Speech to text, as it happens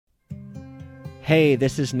Hey,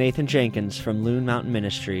 this is Nathan Jenkins from Loon Mountain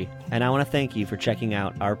Ministry, and I want to thank you for checking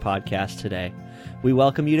out our podcast today. We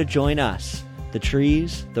welcome you to join us, the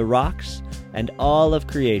trees, the rocks, and all of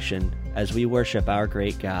creation as we worship our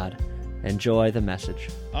great God. Enjoy the message.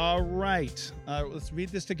 All right. Let's read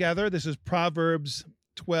this together. This is Proverbs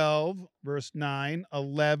 12, verse 9,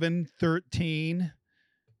 11, 13,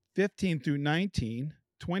 15 through 19,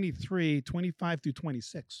 23, 25 through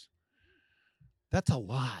 26. That's a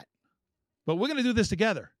lot. But we're going to do this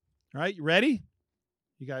together. All right, you ready?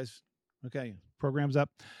 You guys, okay, program's up.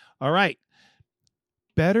 All right.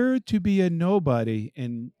 Better to be a nobody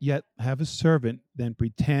and yet have a servant than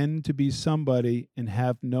pretend to be somebody and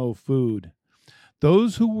have no food.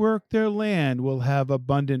 Those who work their land will have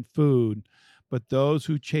abundant food, but those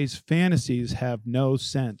who chase fantasies have no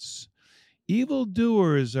sense.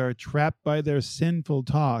 Evildoers are trapped by their sinful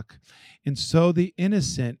talk, and so the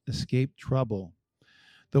innocent escape trouble.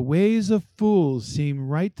 The ways of fools seem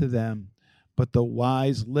right to them, but the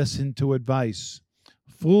wise listen to advice.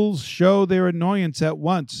 Fools show their annoyance at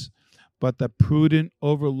once, but the prudent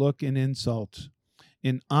overlook an insult.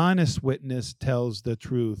 An honest witness tells the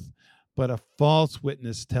truth, but a false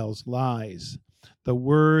witness tells lies. The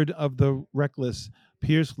word of the reckless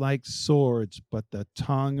pierces like swords, but the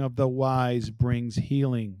tongue of the wise brings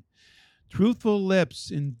healing. Truthful lips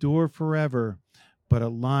endure forever, but a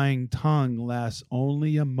lying tongue lasts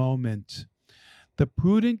only a moment. The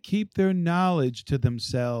prudent keep their knowledge to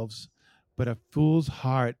themselves, but a fool's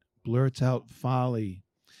heart blurts out folly.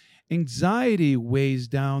 Anxiety weighs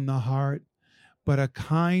down the heart, but a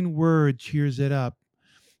kind word cheers it up.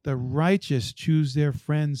 The righteous choose their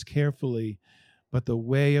friends carefully, but the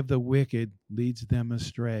way of the wicked leads them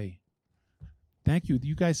astray. Thank you.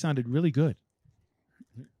 You guys sounded really good.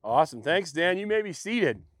 Awesome. Thanks, Dan. You may be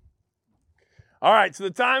seated. All right, so the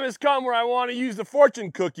time has come where I want to use the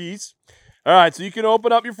fortune cookies. All right, so you can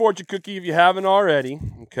open up your fortune cookie if you haven't already,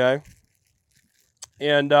 okay?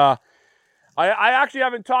 And I actually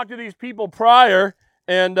haven't talked to these people prior,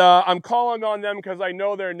 and I'm calling on them because I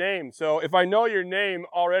know their name. So if I know your name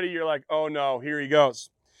already, you're like, oh no, here he goes.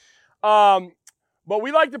 But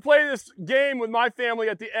we like to play this game with my family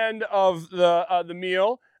at the end of the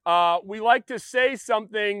meal. We like to say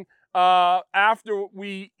something after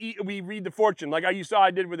we read the fortune, like you saw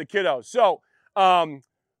I did with the kiddos. So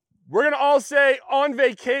we're going to all say on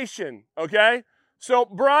vacation, okay? So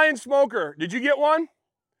Brian Smoker, did you get one?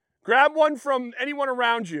 Grab one from anyone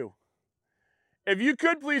around you. If you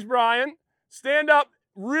could, please, Brian, stand up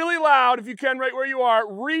really loud, if you can, right where you are,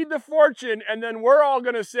 read the fortune, and then we're all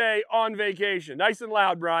going to say on vacation. Nice and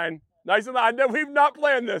loud, Brian. Nice and loud. We've not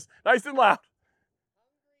planned this. Nice and loud.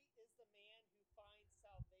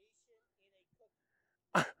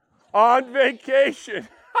 On vacation.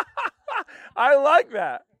 I like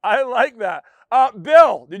that. I like that.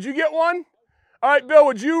 Bill, did you get one? All right, Bill,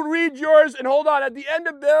 would you read yours? And hold on, at the end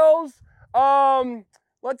of Bill's,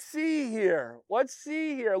 let's see here. Let's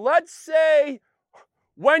say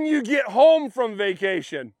when you get home from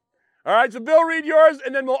vacation. All right, so Bill, read yours,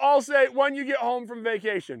 and then we'll all say when you get home from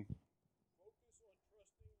vacation.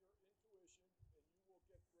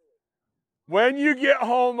 When you get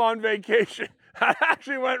home on vacation. That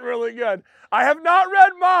actually went really good. I have not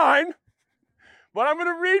read mine, but I'm going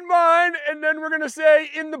to read mine, and then we're going to say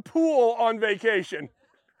in the pool on vacation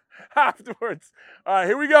afterwards. All right,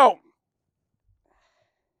 here we go.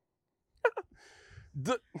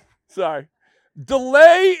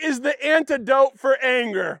 Delay is the antidote for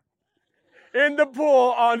anger. In the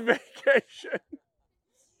pool on vacation.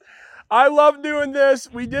 I love doing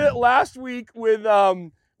this. We did it last week with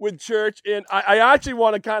church, and I actually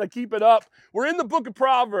want to kind of keep it up. We're in the book of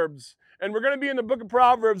Proverbs, and we're going to be in the book of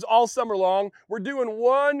Proverbs all summer long. We're doing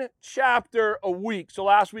one chapter a week. So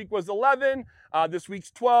last week was 11, this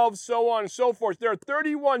week's 12, so on and so forth. There are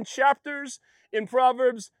 31 chapters in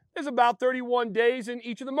Proverbs. There's about 31 days in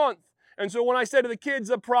each of the month. And so when I say to the kids,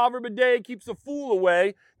 a proverb a day keeps the fool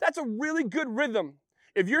away, that's a really good rhythm.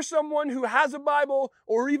 If you're someone who has a Bible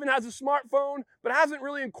or even has a smartphone but hasn't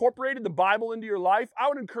really incorporated the Bible into your life, I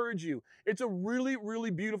would encourage you. It's a really,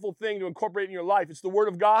 really beautiful thing to incorporate in your life. It's the Word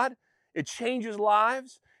of God. It changes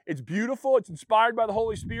lives. It's beautiful. It's inspired by the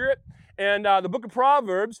Holy Spirit. And the book of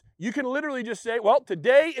Proverbs, you can literally just say, well,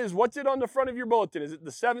 today is, what's it on the front of your bulletin? Is it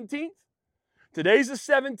the 17th? Today's the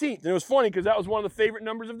 17th. And it was funny because that was one of the favorite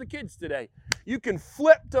numbers of the kids today. You can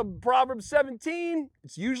flip to Proverbs 17.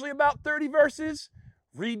 It's usually about 30 verses.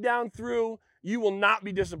 Read down through. You will not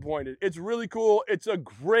be disappointed. It's really cool. It's a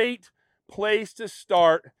great place to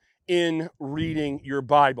start in reading your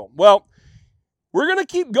Bible. Well, we're going to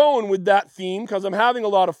keep going with that theme because I'm having a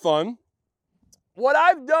lot of fun. what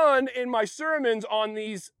I've done in my sermons on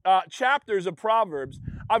these chapters of Proverbs,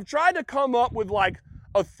 I've tried to come up with like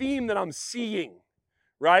a theme that I'm seeing,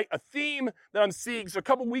 right? A theme that I'm seeing. So a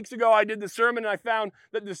couple weeks ago, I did the sermon and I found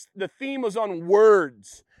that the theme was on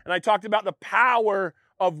words. And I talked about the power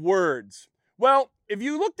of words. Well, if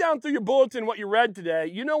you look down through your bulletin, what you read today,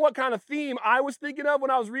 you know what kind of theme I was thinking of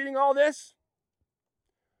when I was reading all this?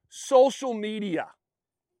 Social media.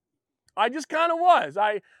 I just kind of was.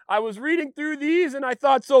 I was reading through these and I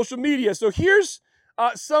thought social media. So here's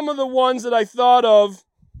some of the ones that I thought of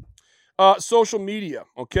social media,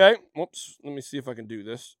 okay? Whoops, let me see if I can do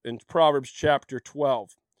this. In Proverbs chapter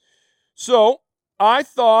 12. So I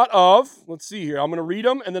thought of, let's see here. I'm going to read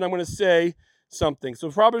them and then I'm going to say something.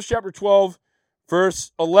 So Proverbs chapter 12,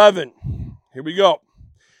 verse 11. Here we go.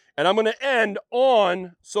 And I'm going to end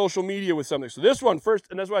on social media with something. So this one first,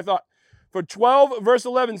 and that's what I thought. For 12, verse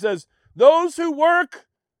 11 says, Those who work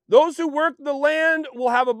the land will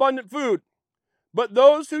have abundant food, but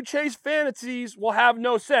those who chase fantasies will have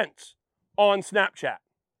no sense, on Snapchat.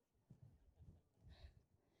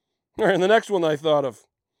 All right, and the next one I thought of,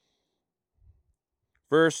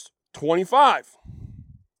 verse 25.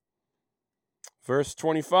 Verse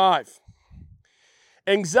 25.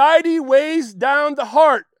 Anxiety weighs down the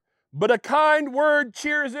heart, but a kind word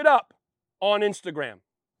cheers it up, on Instagram.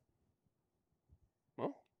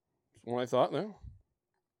 Well, that's what I thought there.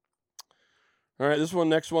 All right, this one,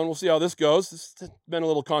 next one, we'll see how this goes. This has been a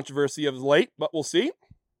little controversy of late, but we'll see.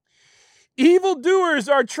 Evildoers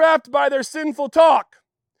are trapped by their sinful talk,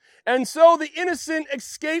 and so the innocent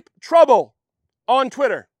escape trouble, on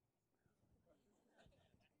Twitter.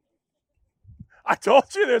 I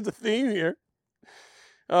told you there's a theme here.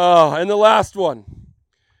 And the last one,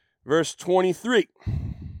 verse 23.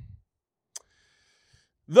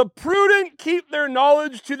 The prudent keep their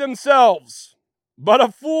knowledge to themselves, but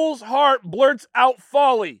a fool's heart blurts out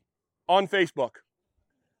folly, on Facebook.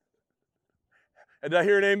 Did I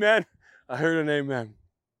hear an amen? I heard an amen.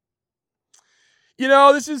 You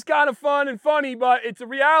know, this is kind of fun and funny, but it's a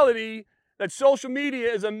reality that social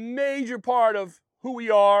media is a major part of who we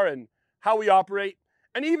are and how we operate.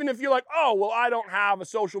 And even if you're like, oh, well, I don't have a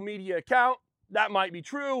social media account, that might be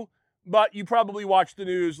true, but you probably watch the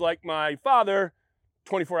news like my father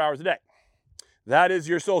 24 hours a day. That is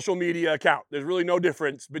your social media account. There's really no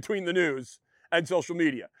difference between the news and social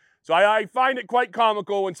media. So I find it quite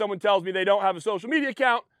comical when someone tells me they don't have a social media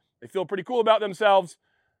account. They feel pretty cool about themselves.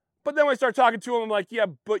 But then when I start talking to them, I'm like, yeah,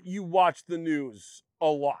 but you watch the news a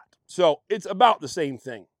lot. So it's about the same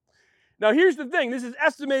thing. Now, here's the thing. This is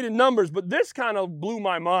estimated numbers, but this kind of blew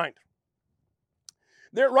my mind.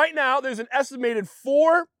 Right now, there's an estimated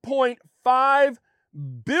 4.5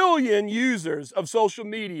 billion users of social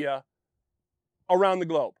media around the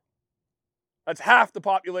globe. That's half the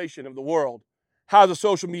population of the world has a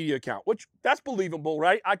social media account, which that's believable,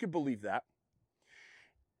 right? I could believe that.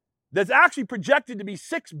 That's actually projected to be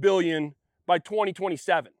 6 billion by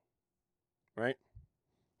 2027, right?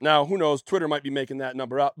 Now, who knows? Twitter might be making that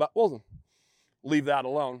number up, but we'll leave that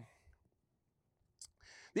alone.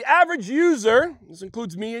 The average user, this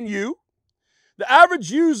includes me and you, the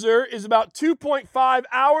average user is about 2.5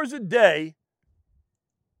 hours a day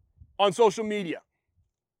on social media.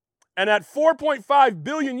 And at 4.5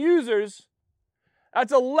 billion users,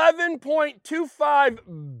 that's 11.25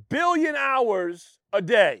 billion hours a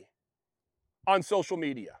day on social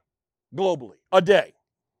media, globally, a day.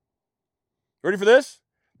 Ready for this?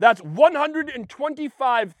 That's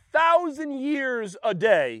 125,000 years a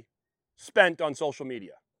day spent on social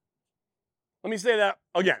media. Let me say that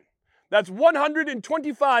again. That's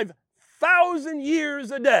 125,000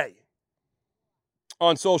 years a day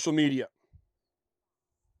on social media.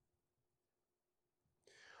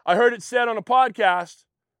 I heard it said on a podcast,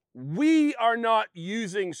 we are not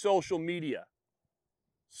using social media.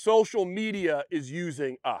 Social media is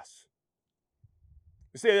using us.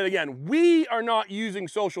 Let me say that again. We are not using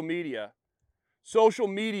social media. Social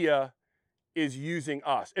media is using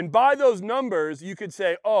us. And by those numbers, you could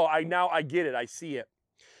say, oh, I get it. I see it.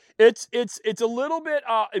 It's a little bit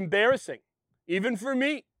embarrassing, even for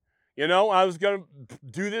me. You know, I was going to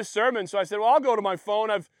do this sermon, so I said, well, I'll go to my phone.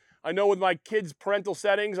 I know with my kids' parental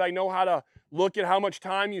settings, I know how to look at how much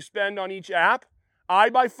time you spend on each app. I,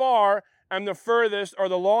 by far, am the furthest or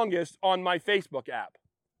the longest on my Facebook app.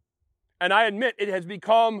 And I admit it has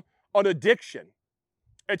become an addiction.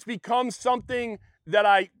 It's become something that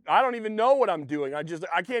I don't even know what I'm doing. I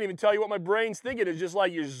can't even tell you what my brain's thinking. It's just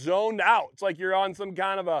like you're zoned out. It's like you're on some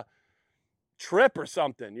kind of a trip or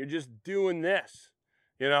something. You're just doing this,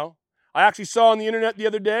 you know? I actually saw on the internet the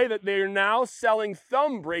other day that they are now selling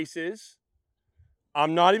thumb braces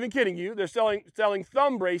I'm not even kidding you. They're selling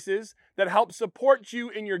thumb braces that help support you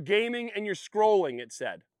in your gaming and your scrolling, it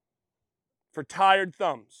said, for tired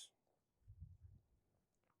thumbs.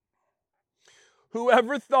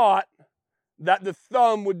 Whoever thought that the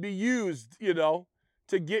thumb would be used,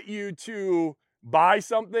 to get you to buy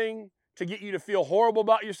something, to get you to feel horrible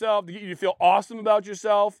about yourself, to get you to feel awesome about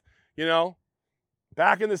yourself,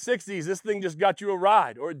 Back in the 60s, this thing just got you a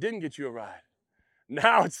ride, or it didn't get you a ride.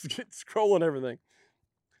 Now it's scrolling everything.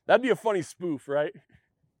 That'd be a funny spoof, right?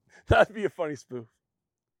 That'd be a funny spoof.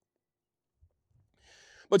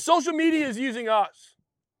 But social media is using us.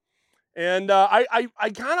 And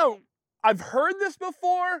I've heard this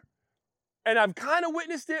before, and I've kind of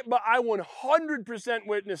witnessed it, but I 100%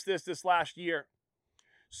 witnessed this last year.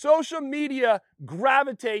 Social media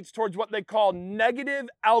gravitates towards what they call negative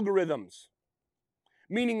algorithms,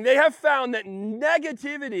 meaning they have found that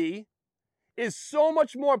negativity is so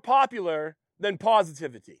much more popular than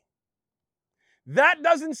positivity. That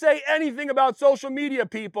doesn't say anything about social media,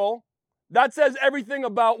 people. That says everything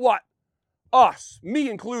about what? Us, me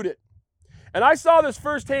included. And I saw this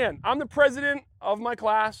firsthand. I'm the president of my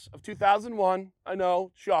class of 2001. I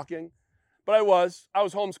know, shocking, but I was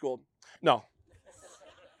homeschooled. No.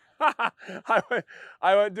 I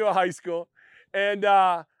went to a high school, and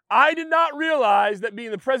I did not realize that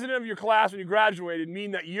being the president of your class when you graduated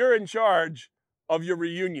mean that you're in charge of your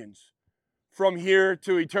reunions from here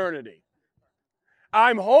to eternity.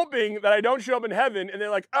 I'm hoping that I don't show up in heaven and they're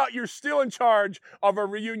like, oh, you're still in charge of our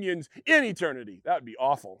reunions in eternity. That would be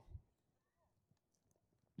awful.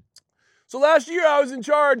 So last year I was in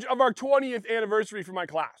charge of our 20th anniversary for my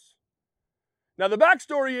class. Now the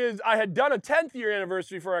backstory is I had done a 10th year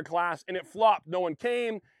anniversary for our class and it flopped. No one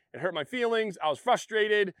came. It hurt my feelings. I was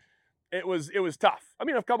frustrated. It was tough. I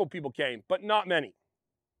mean, a couple people came, but not many.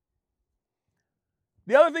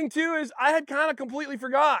 The other thing too is I had kind of completely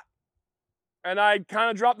forgot. And I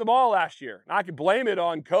kind of dropped the ball last year. I could blame it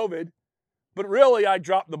on COVID, but really I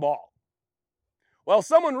dropped the ball. Well,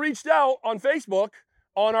 someone reached out on Facebook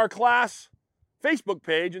on our class Facebook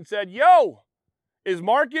page and said, yo, is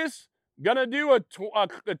Marcus going to do a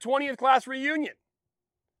 20th class reunion?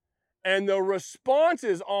 And the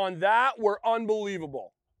responses on that were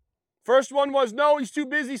unbelievable. First one was, no, he's too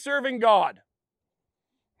busy serving God.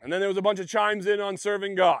 And then there was a bunch of chimes in on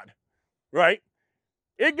serving God, right?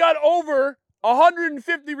 It got over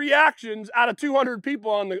 150 reactions out of 200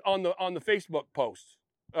 people on the Facebook post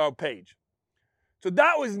page. So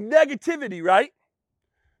that was negativity, right?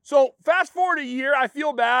 So fast forward a year, I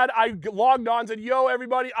feel bad. I logged on and said, yo,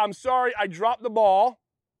 everybody, I'm sorry, I dropped the ball.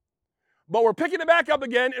 But we're picking it back up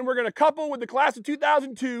again, and we're going to couple with the class of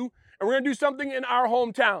 2002, and we're going to do something in our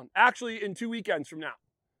hometown, actually in 2 weekends from now.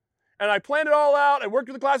 And I planned it all out. I worked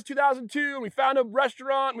with the class of 2002, and we found a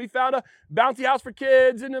restaurant, and we found a bouncy house for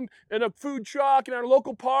kids, and a food truck, and our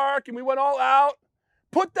local park, and we went all out.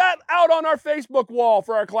 Put that out on our Facebook wall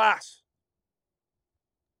for our class.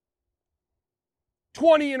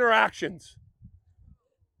 20 interactions.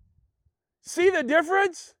 See the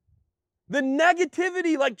difference? The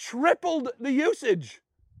negativity tripled the usage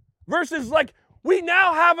versus we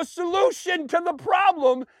now have a solution to the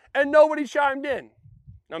problem and nobody chimed in.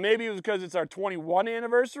 Now maybe it was because it's our 21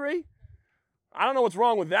 anniversary. I don't know what's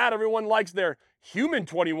wrong with that. Everyone likes their human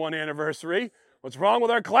 21 anniversary. What's wrong with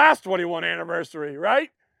our class 21 anniversary,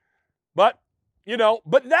 right? But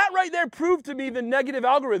that right there proved to me the negative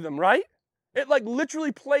algorithm, right? It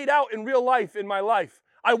literally played out in real life in my life.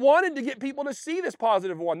 I wanted to get people to see this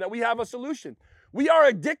positive one, that we have a solution. We are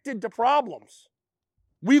addicted to problems.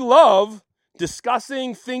 We love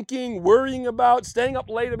discussing, thinking, worrying about, staying up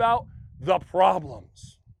late about the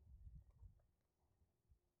problems.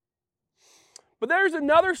 But there's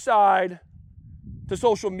another side to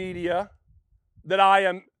social media that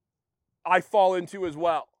I fall into as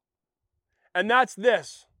well. And that's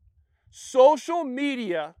this. Social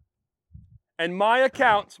media and my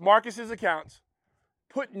accounts, Marcus's accounts,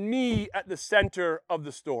 put me at the center of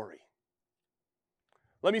the story.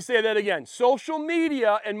 Let me say that again. Social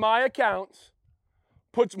media and my accounts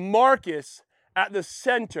puts Marcus at the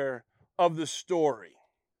center of the story.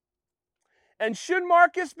 And should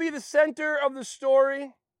Marcus be the center of the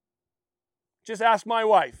story? Just ask my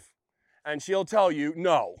wife, and she'll tell you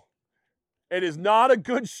no. It is not a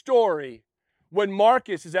good story when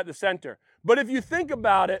Marcus is at the center. But if you think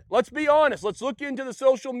about it, let's be honest. Let's look into the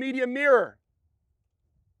social media mirror.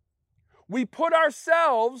 We put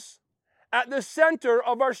ourselves at the center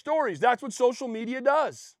of our stories. That's what social media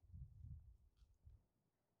does.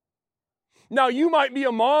 Now, you might be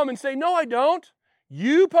a mom and say, no, I don't.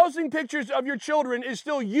 You posting pictures of your children is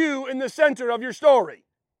still you in the center of your story.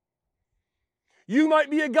 You might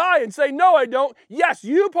be a guy and say, no, I don't. Yes,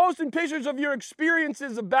 you posting pictures of your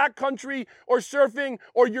experiences of backcountry or surfing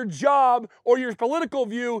or your job or your political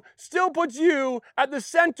view still puts you at the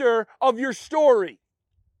center of your story.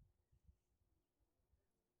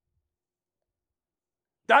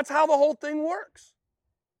 That's how the whole thing works.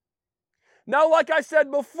 Now, like I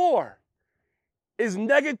said before, is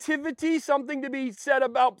negativity something to be said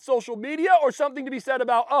about social media or something to be said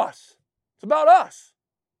about us? It's about us.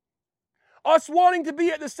 Us wanting to be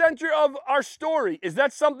at the center of our story. Is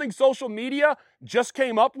that something social media just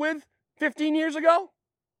came up with 15 years ago?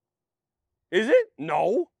 Is it?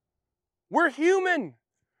 No. We're human.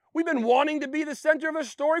 We've been wanting to be the center of a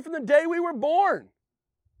story from the day we were born.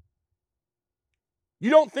 You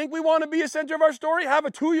don't think we want to be a center of our story? Have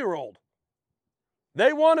a 2-year-old.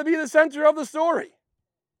 They want to be the center of the story.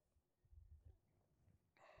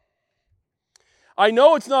 I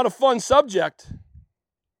know it's not a fun subject,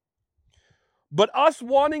 but us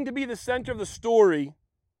wanting to be the center of the story,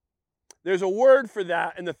 there's a word for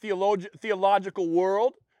that in the theological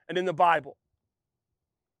world and in the Bible.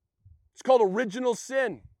 It's called original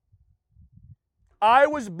sin. I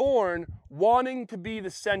was born wanting to be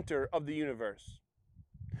the center of the universe.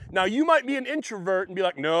 Now, you might be an introvert and be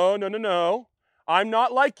like, no. I'm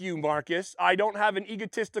not like you, Marcus. I don't have an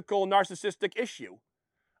egotistical, narcissistic issue.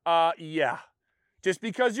 Yeah. Just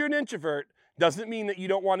because you're an introvert doesn't mean that you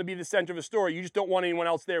don't want to be the center of the story. You just don't want anyone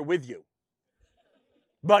else there with you.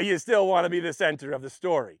 But you still want to be the center of the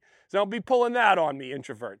story. So don't be pulling that on me,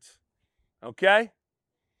 introverts. Okay?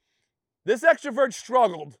 This extrovert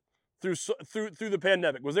struggled through the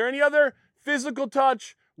pandemic. Was there any other physical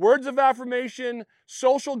touch, words of affirmation,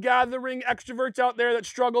 social gathering extroverts out there that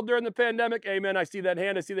struggled during the pandemic? Amen. I see that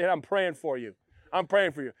hand. I'm praying for you. I'm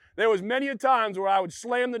praying for you. There was many a times where I would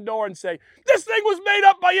slam the door and say, this thing was made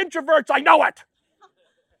up by introverts. I know it.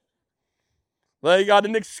 They got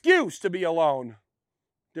an excuse to be alone.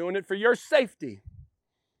 Doing it for your safety.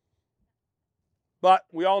 But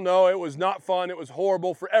we all know it was not fun. It was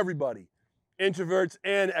horrible for everybody. Introverts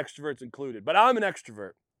and extroverts included. But I'm an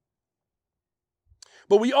extrovert.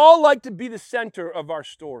 But we all like to be the center of our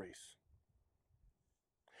stories.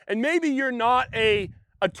 And maybe you're not a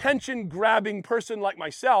attention-grabbing person like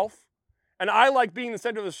myself, and I like being the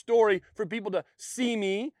center of the story for people to see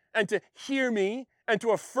me and to hear me and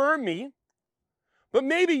to affirm me. But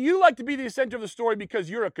maybe you like to be the center of the story because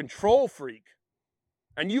you're a control freak,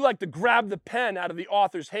 and you like to grab the pen out of the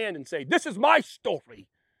author's hand and say, this is my story.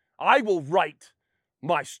 I will write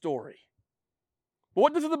my story. But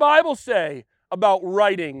what does the Bible say about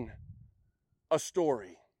writing a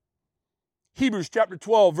story? Hebrews chapter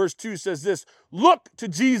 12, verse 2 says this, look to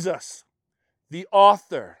Jesus, the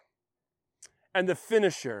author and the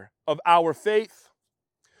finisher of our faith,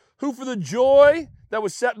 who for the joy that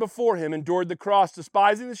was set before him endured the cross,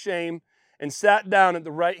 despising the shame, and sat down at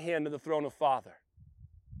the right hand of the throne of Father.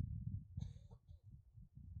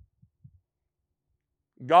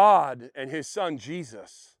 God and his son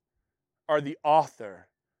Jesus are the author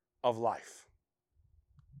of life.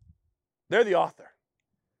 They're the author.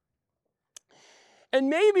 And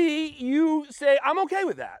maybe you say, I'm okay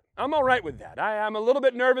with that. I'm all right with that. I'm a little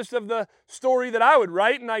bit nervous of the story that I would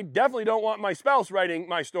write, and I definitely don't want my spouse writing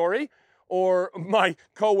my story, or my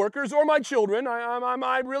coworkers, or my children.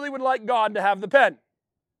 I really would like God to have the pen.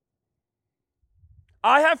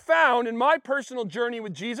 I have found in my personal journey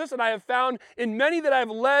with Jesus, and I have found in many that I have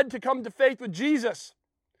led to come to faith with Jesus,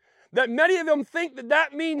 that many of them think that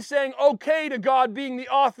that means saying okay to God being the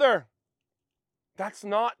author. That's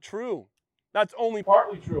not true. That's only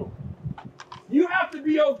partly true. You have to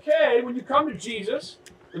be okay when you come to Jesus.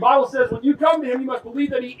 The Bible says when you come to him, you must believe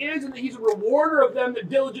that he is and that he's a rewarder of them that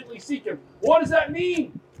diligently seek him. What does that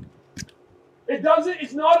mean?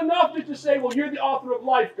 It's not enough just to say, well, you're the author of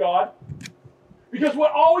life, God. Because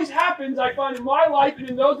what always happens, I find in my life and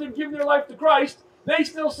in those that have given their life to Christ, they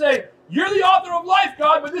still say, you're the author of life,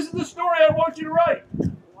 God, but this is the story I want you to write.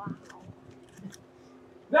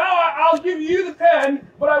 Now I'll give you the pen,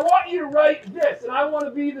 but I want you to write this, and I want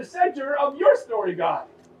to be the center of your story, God.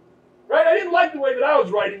 Right? I didn't like the way that I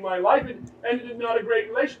was writing my life. It ended in not a great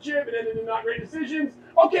relationship. It ended in not great decisions.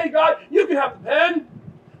 Okay, God, you can have the pen,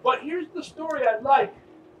 but here's the story I'd like.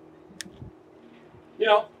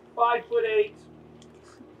 5'8",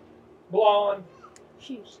 blonde,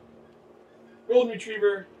 golden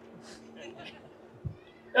retriever,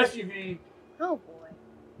 SUV, oh boy,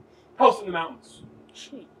 house in the mountains.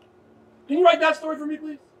 Cheek. Can you write that story for me,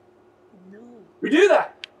 please? No. We do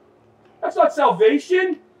that. That's not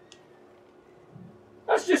salvation.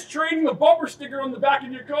 That's just trading the bumper sticker on the back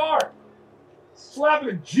of your car. slapping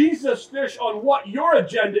a Jesus fish on what your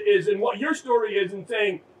agenda is and what your story is and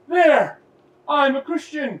saying, there, I'm a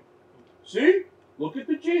Christian. See, look at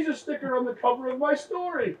the Jesus sticker on the cover of my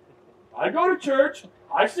story. I go to church.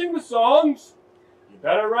 I sing the songs. You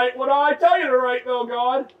better write what I tell you to write, though,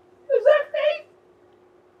 God. Is that faith?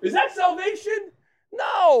 Is that salvation?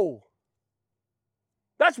 No.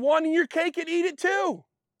 That's wanting your cake and eat it too.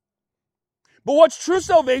 But what's true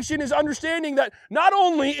salvation is understanding that not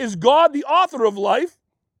only is God the author of life,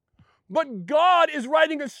 but God is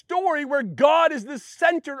writing a story where God is the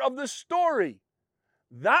center of the story.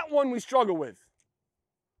 That one we struggle with.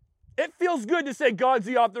 It feels good to say God's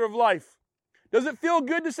the author of life. Does it feel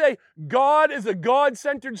good to say God is a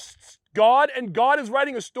God-centered God and God is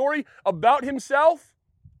writing a story about himself?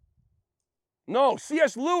 No,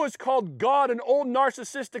 C.S. Lewis called God an old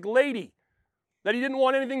narcissistic lady that he didn't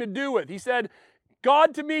want anything to do with. He said,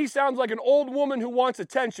 God to me sounds like an old woman who wants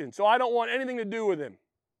attention, so I don't want anything to do with him.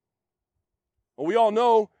 Well, we all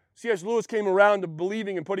know C.S. Lewis came around to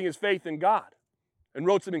believing and putting his faith in God and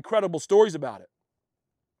wrote some incredible stories about it.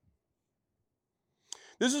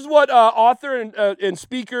 This is what author and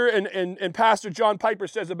speaker and pastor John Piper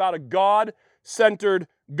says about a God-centered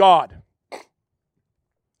God.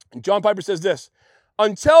 And John Piper says this,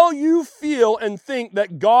 until you feel and think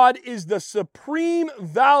that God is the supreme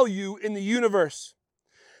value in the universe,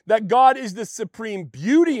 that God is the supreme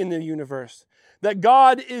beauty in the universe, that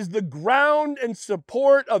God is the ground and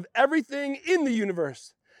support of everything in the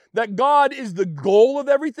universe, that God is the goal of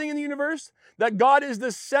everything in the universe, that God is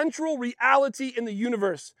the central reality in the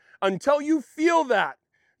universe. Until you feel that,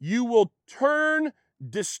 you will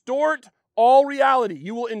distort all reality.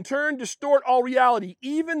 You will in turn distort all reality.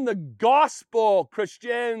 Even the gospel,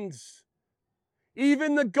 Christians,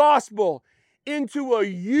 even the gospel, into a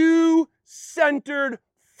you-centered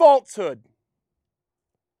falsehood.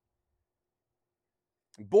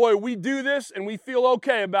 Boy, we do this and we feel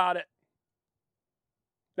okay about it.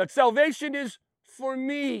 That salvation is for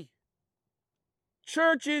me.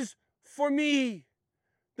 Church is for me.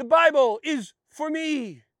 The Bible is for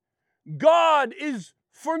me. God is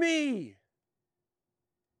for me.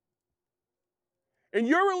 In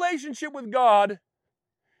your relationship with God,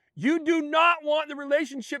 you do not want the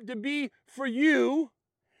relationship to be for you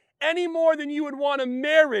any more than you would want a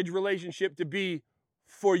marriage relationship to be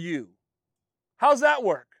for you. How's that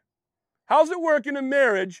work? How's it work in a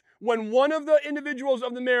marriage when one of the individuals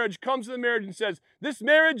of the marriage comes to the marriage and says, this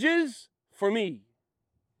marriage is for me?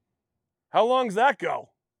 How long does that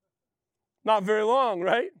go? Not very long,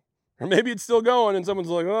 right? Or maybe it's still going and someone's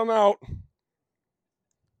like, oh, I'm out.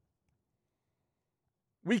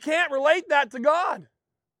 We can't relate that to God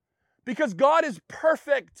because God is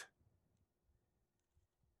perfect.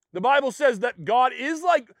 The Bible says that God is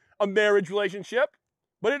like a marriage relationship,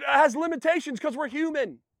 but it has limitations because we're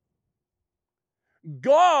human.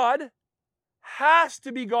 God has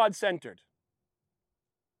to be God-centered.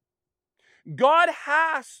 God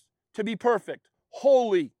has to be perfect,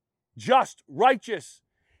 holy, just, righteous.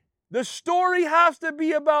 The story has to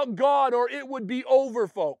be about God or it would be over,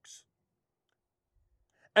 folks.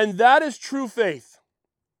 And that is true faith.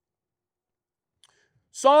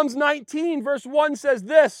 Psalms 19 verse 1 says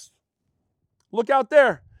this. Look out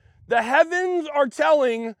there. The heavens are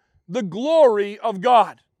telling the glory of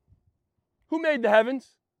God. Who made the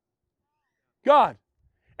heavens? God.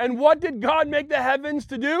 And what did God make the heavens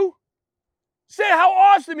to do? Say how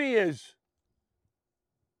awesome he is.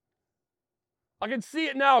 I can see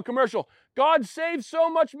it now, a commercial. God saved so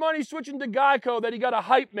much money switching to Geico that he got a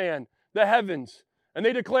hype man, the heavens. And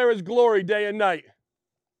they declare his glory day and night.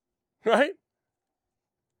 Right?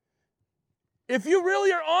 If you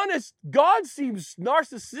really are honest, God seems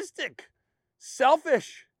narcissistic,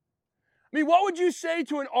 selfish. I mean, what would you say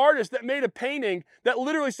to an artist that made a painting that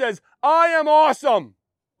literally says, I am awesome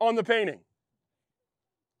on the painting?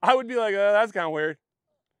 I would be like, that's kind of weird.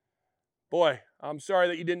 Boy, I'm sorry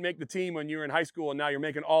that you didn't make the team when you were in high school and now you're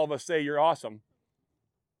making all of us say you're awesome.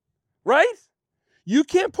 Right? You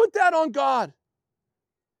can't put that on God.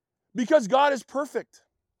 Because God is perfect.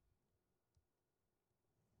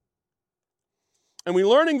 And we're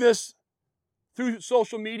learning this through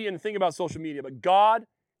social media and think about social media, but God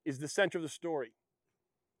is the center of the story.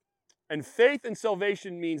 And faith and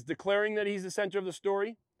salvation means declaring that he's the center of the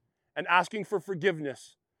story and asking for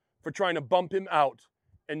forgiveness for trying to bump him out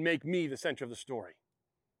and make me the center of the story.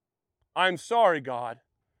 I'm sorry, God,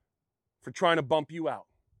 for trying to bump you out.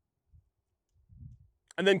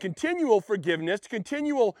 And then continual forgiveness,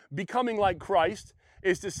 continual becoming like Christ,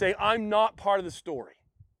 is to say, I'm not part of the story.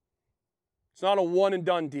 It's not a one and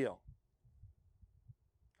done deal.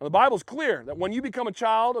 Now, the Bible's clear that when you become a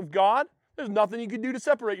child of God, There's nothing you can do to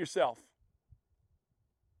separate yourself.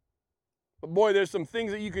 But boy, there's some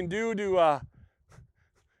things that you can do to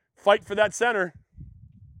fight for that center.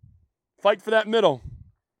 Fight for that middle.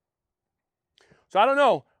 So I don't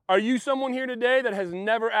know. Are you someone here today that has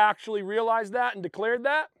never actually realized that and declared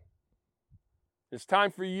that? It's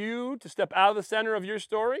time for you to step out of the center of your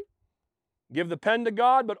story. Give the pen to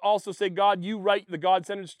God, but also say, God, you write the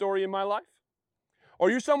God-centered story in my life.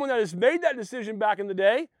 Or you're someone that has made that decision back in the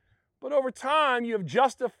day, but over time you have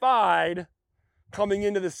justified coming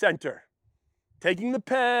into the center. Taking the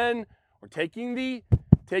pen or taking the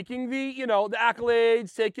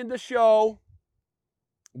accolades, taking the show.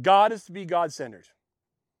 God is to be God-centered.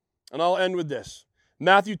 And I'll end with this.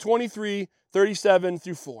 Matthew 23, 37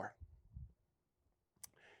 through 4.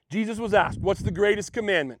 Jesus was asked, what's the greatest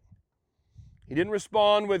commandment? He didn't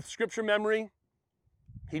respond with scripture memory.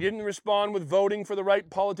 He didn't respond with voting for the right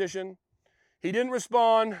politician. He didn't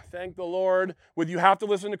respond, thank the Lord, with you have to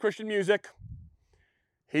listen to Christian music.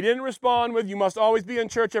 He didn't respond with you must always be in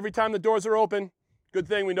church every time the doors are open. Good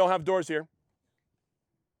thing we don't have doors here.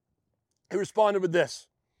 He responded with this.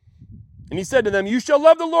 And he said to them, you shall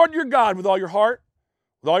love the Lord your God with all your heart,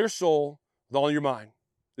 with all your soul, with all your mind.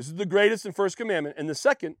 This is the greatest and first commandment. And the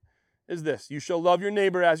second is this. You shall love your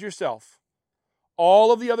neighbor as yourself.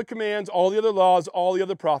 All of the other commands, all the other laws, all the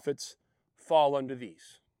other prophets fall under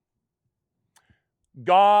these.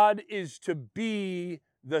 God is to be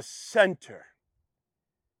the center.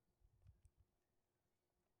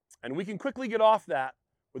 And we can quickly get off that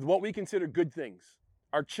with what we consider good things.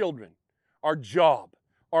 Our children, our job,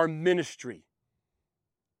 our ministry.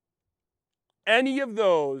 Any of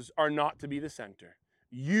those are not to be the center.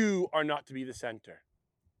 You are not to be the center.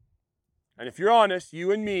 And if you're honest,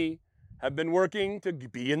 you and me have been working to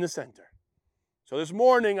be in the center. So this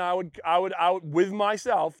morning, I would with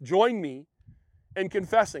myself, join me in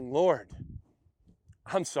confessing, Lord,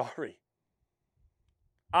 I'm sorry.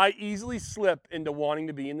 I easily slip into wanting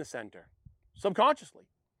to be in the center, subconsciously,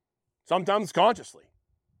 sometimes consciously.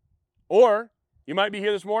 Or you might be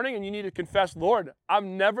here this morning and you need to confess, Lord, I've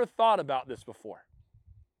never thought about this before.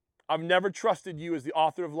 I've never trusted you as the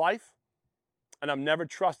author of life, and I've never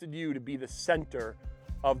trusted you to be the center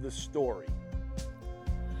of the story.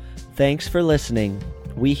 Thanks for listening.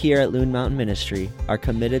 We here at Loon Mountain Ministry are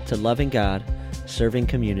committed to loving God, serving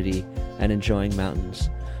community, and enjoying mountains.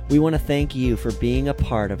 We want to thank you for being a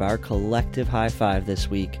part of our collective high five this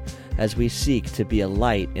week as we seek to be a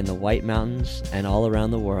light in the White Mountains and all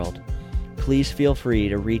around the world. Please feel free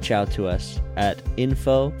to reach out to us at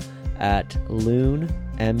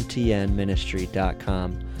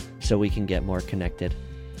info@loonmtnministry.com so we can get more connected.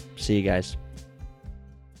 See you guys.